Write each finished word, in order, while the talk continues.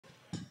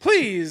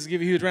Please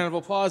give a huge round of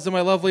applause to my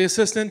lovely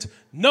assistant,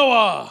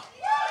 Noah.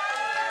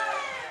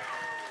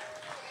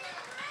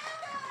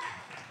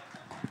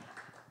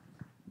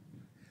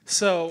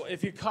 So,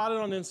 if you caught it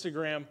on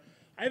Instagram,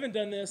 I haven't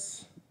done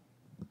this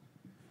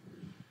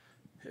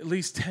at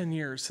least 10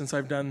 years since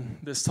I've done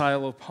this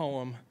style of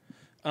poem.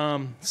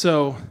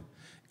 So,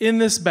 in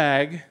this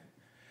bag,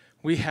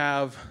 we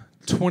have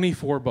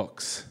 24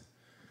 books.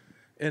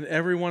 And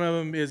every one of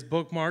them is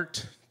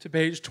bookmarked to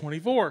page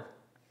 24.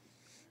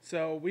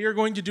 So, we are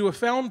going to do a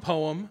found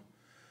poem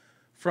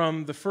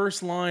from the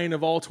first line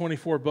of all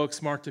 24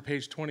 books marked to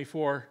page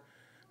 24.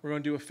 We're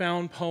going to do a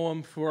found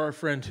poem for our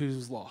friend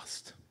who's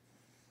lost.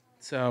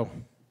 So,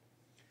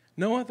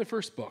 Noah, the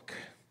first book.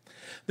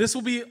 This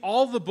will be,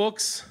 all the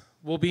books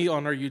will be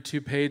on our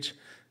YouTube page,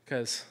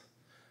 because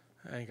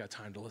I ain't got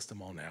time to list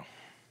them all now.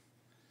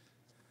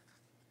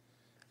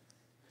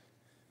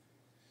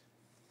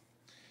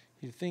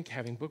 You'd think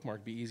having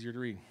bookmarked be easier to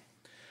read.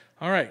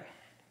 All right.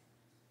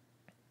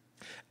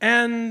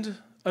 And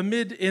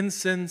amid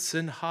incense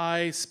and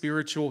high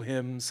spiritual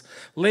hymns,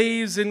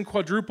 laves in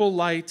quadruple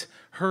light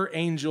her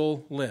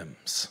angel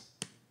limbs.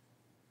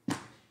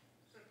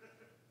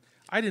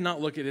 I did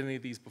not look at any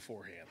of these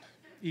beforehand,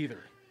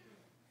 either.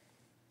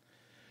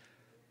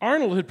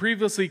 Arnold had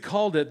previously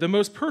called it the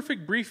most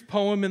perfect brief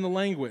poem in the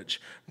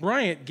language.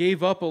 Bryant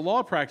gave up a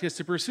law practice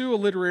to pursue a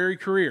literary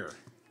career.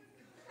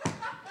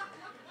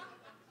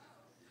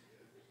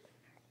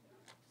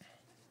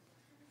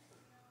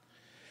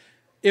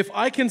 If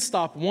I can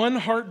stop one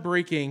heart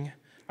breaking,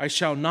 I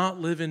shall not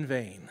live in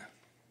vain.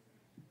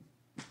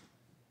 You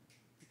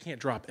can't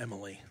drop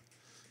Emily.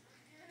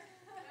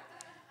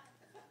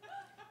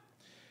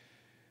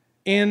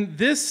 And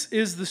this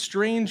is the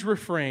strange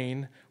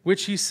refrain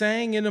which he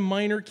sang in a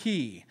minor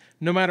key.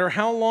 No matter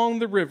how long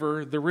the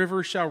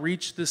river shall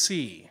reach the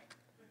sea.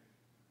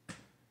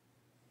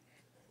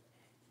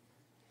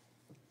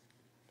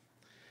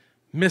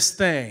 Miss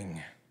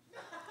Thing,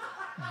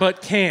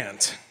 but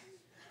can't.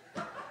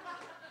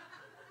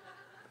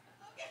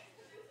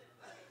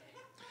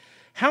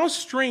 How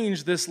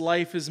strange this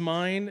life is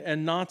mine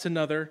and not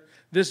another,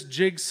 this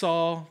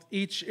jigsaw,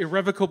 each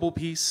irrevocable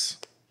piece.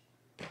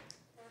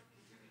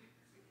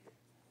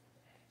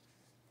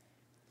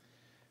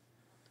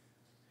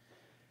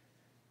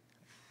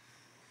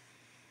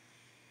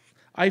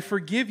 I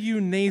forgive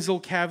you nasal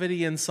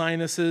cavity and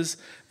sinuses,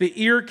 the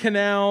ear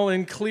canal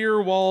and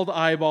clear-walled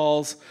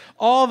eyeballs,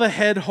 all the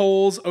head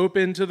holes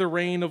open to the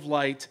rain of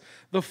light,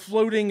 the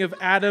floating of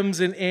atoms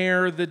in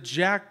air, the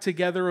jacked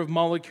together of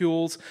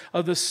molecules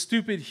of the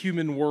stupid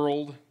human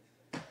world.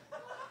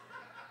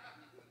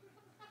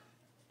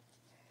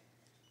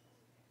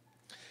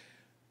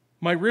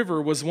 My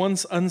river was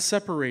once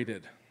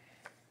unseparated.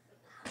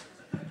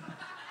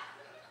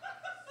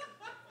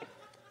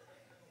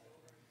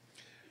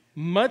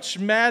 Much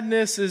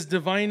madness is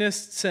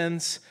divinest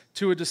sense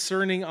to a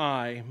discerning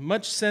eye.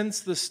 Much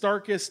sense the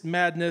starkest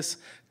madness,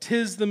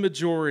 'tis the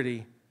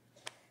majority.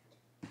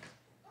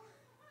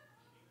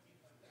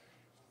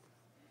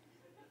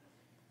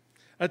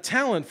 A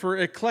talent for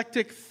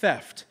eclectic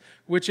theft,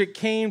 which it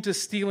came to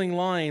stealing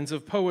lines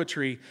of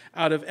poetry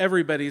out of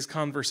everybody's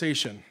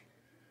conversation.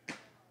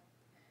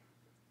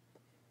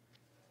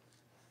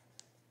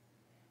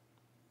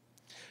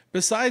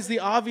 Besides the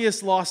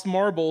obvious lost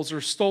marbles or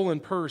stolen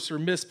purse or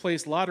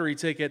misplaced lottery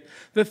ticket,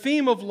 the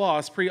theme of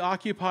loss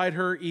preoccupied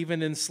her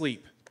even in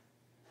sleep.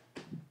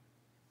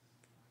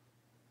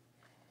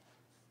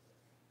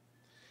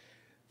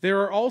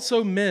 There are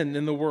also men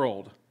in the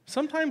world.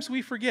 Sometimes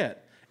we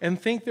forget and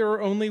think there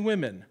are only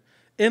women.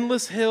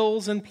 Endless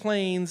hills and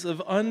plains of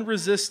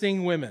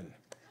unresisting women.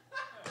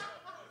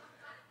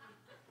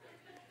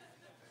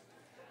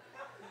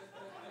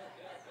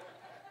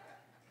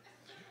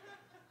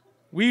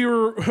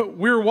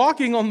 We're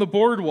walking on the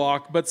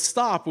boardwalk, but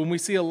stop when we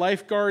see a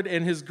lifeguard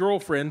and his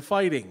girlfriend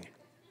fighting.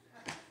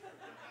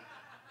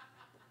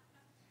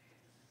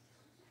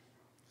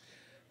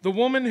 The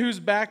woman whose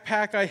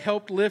backpack I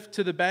helped lift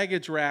to the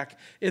baggage rack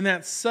in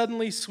that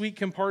suddenly sweet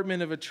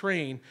compartment of a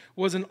train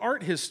was an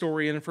art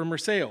historian from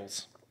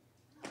Marseilles.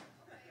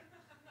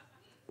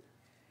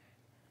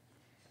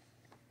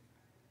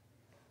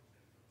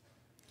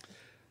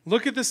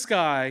 Look at the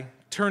sky,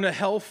 turn a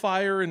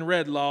hellfire in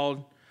red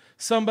loud.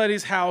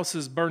 Somebody's house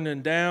is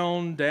burning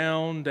down,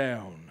 down,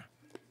 down.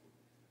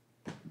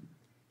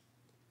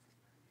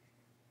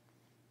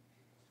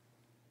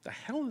 The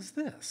hell is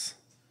this?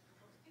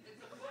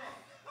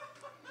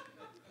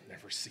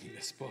 Never seen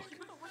this book.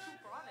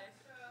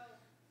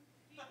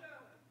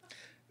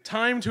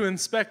 Time to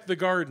inspect the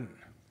garden.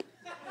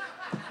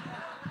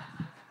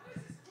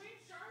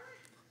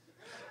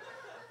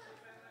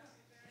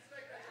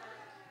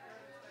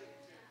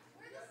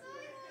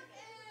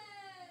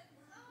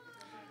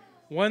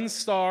 One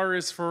star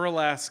is for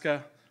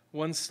Alaska,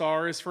 one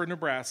star is for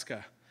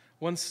Nebraska,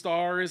 one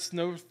star is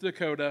North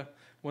Dakota,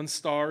 one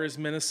star is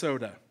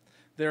Minnesota.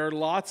 There are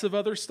lots of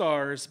other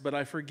stars, but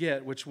I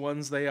forget which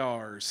ones they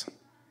are.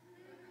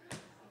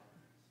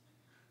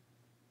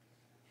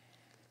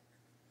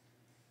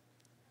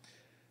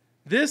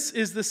 This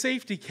is the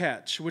safety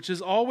catch, which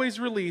is always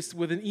released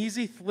with an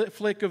easy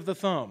flick of the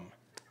thumb.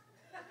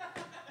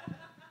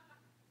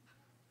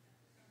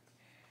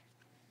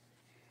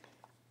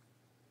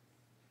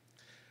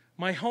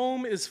 My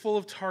home is full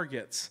of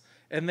targets,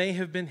 and they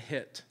have been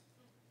hit.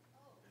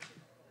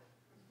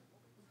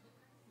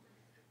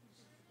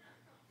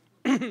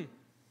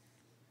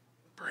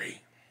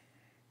 Bree.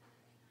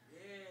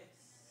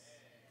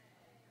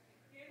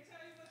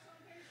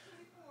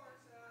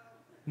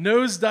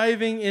 Nose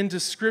diving into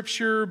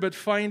Scripture, but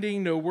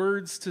finding no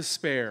words to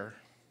spare.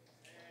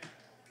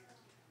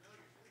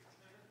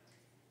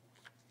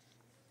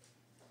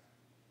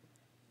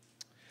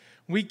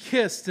 We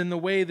kissed in the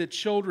way that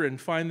children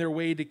find their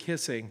way to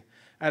kissing,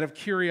 out of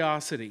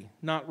curiosity,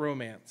 not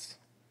romance.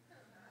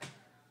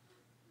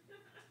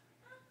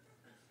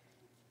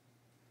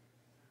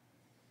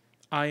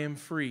 I am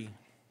free.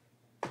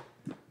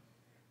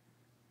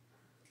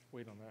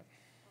 Wait on that.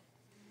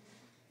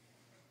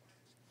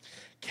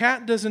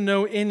 Kat doesn't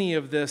know any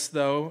of this,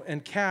 though,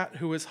 and Kat,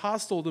 who is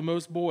hostile to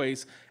most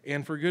boys,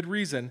 and for good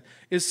reason,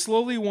 is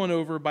slowly won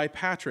over by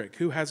Patrick,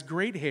 who has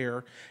great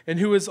hair, and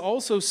who is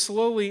also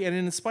slowly, and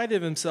in spite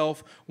of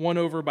himself, won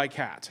over by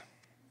Kat.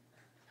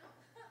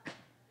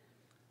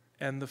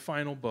 And the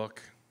final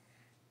book.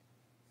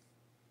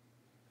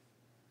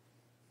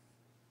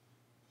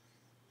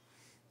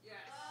 Yes.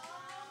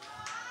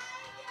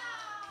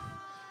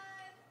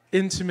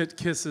 Intimate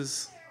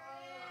kisses.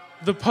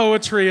 The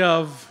poetry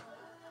of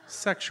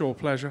sexual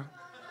pleasure.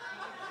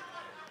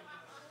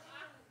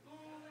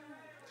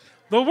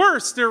 The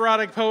worst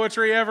erotic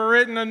poetry ever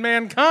written on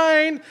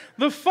mankind.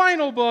 The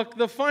final book,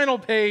 the final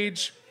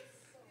page.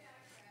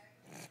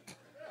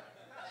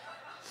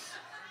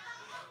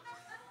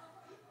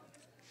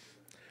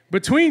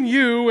 Between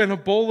you and a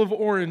bowl of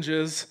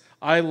oranges,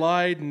 I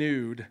lied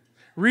nude,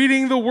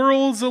 reading the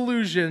world's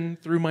illusion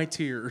through my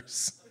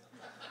tears.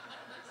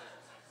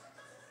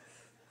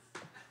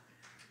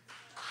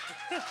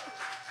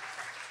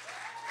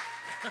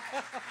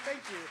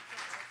 Thank you.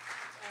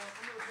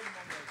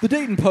 The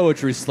Dayton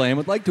Poetry Slam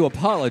would like to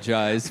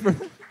apologize for...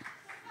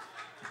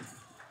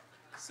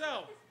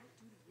 So,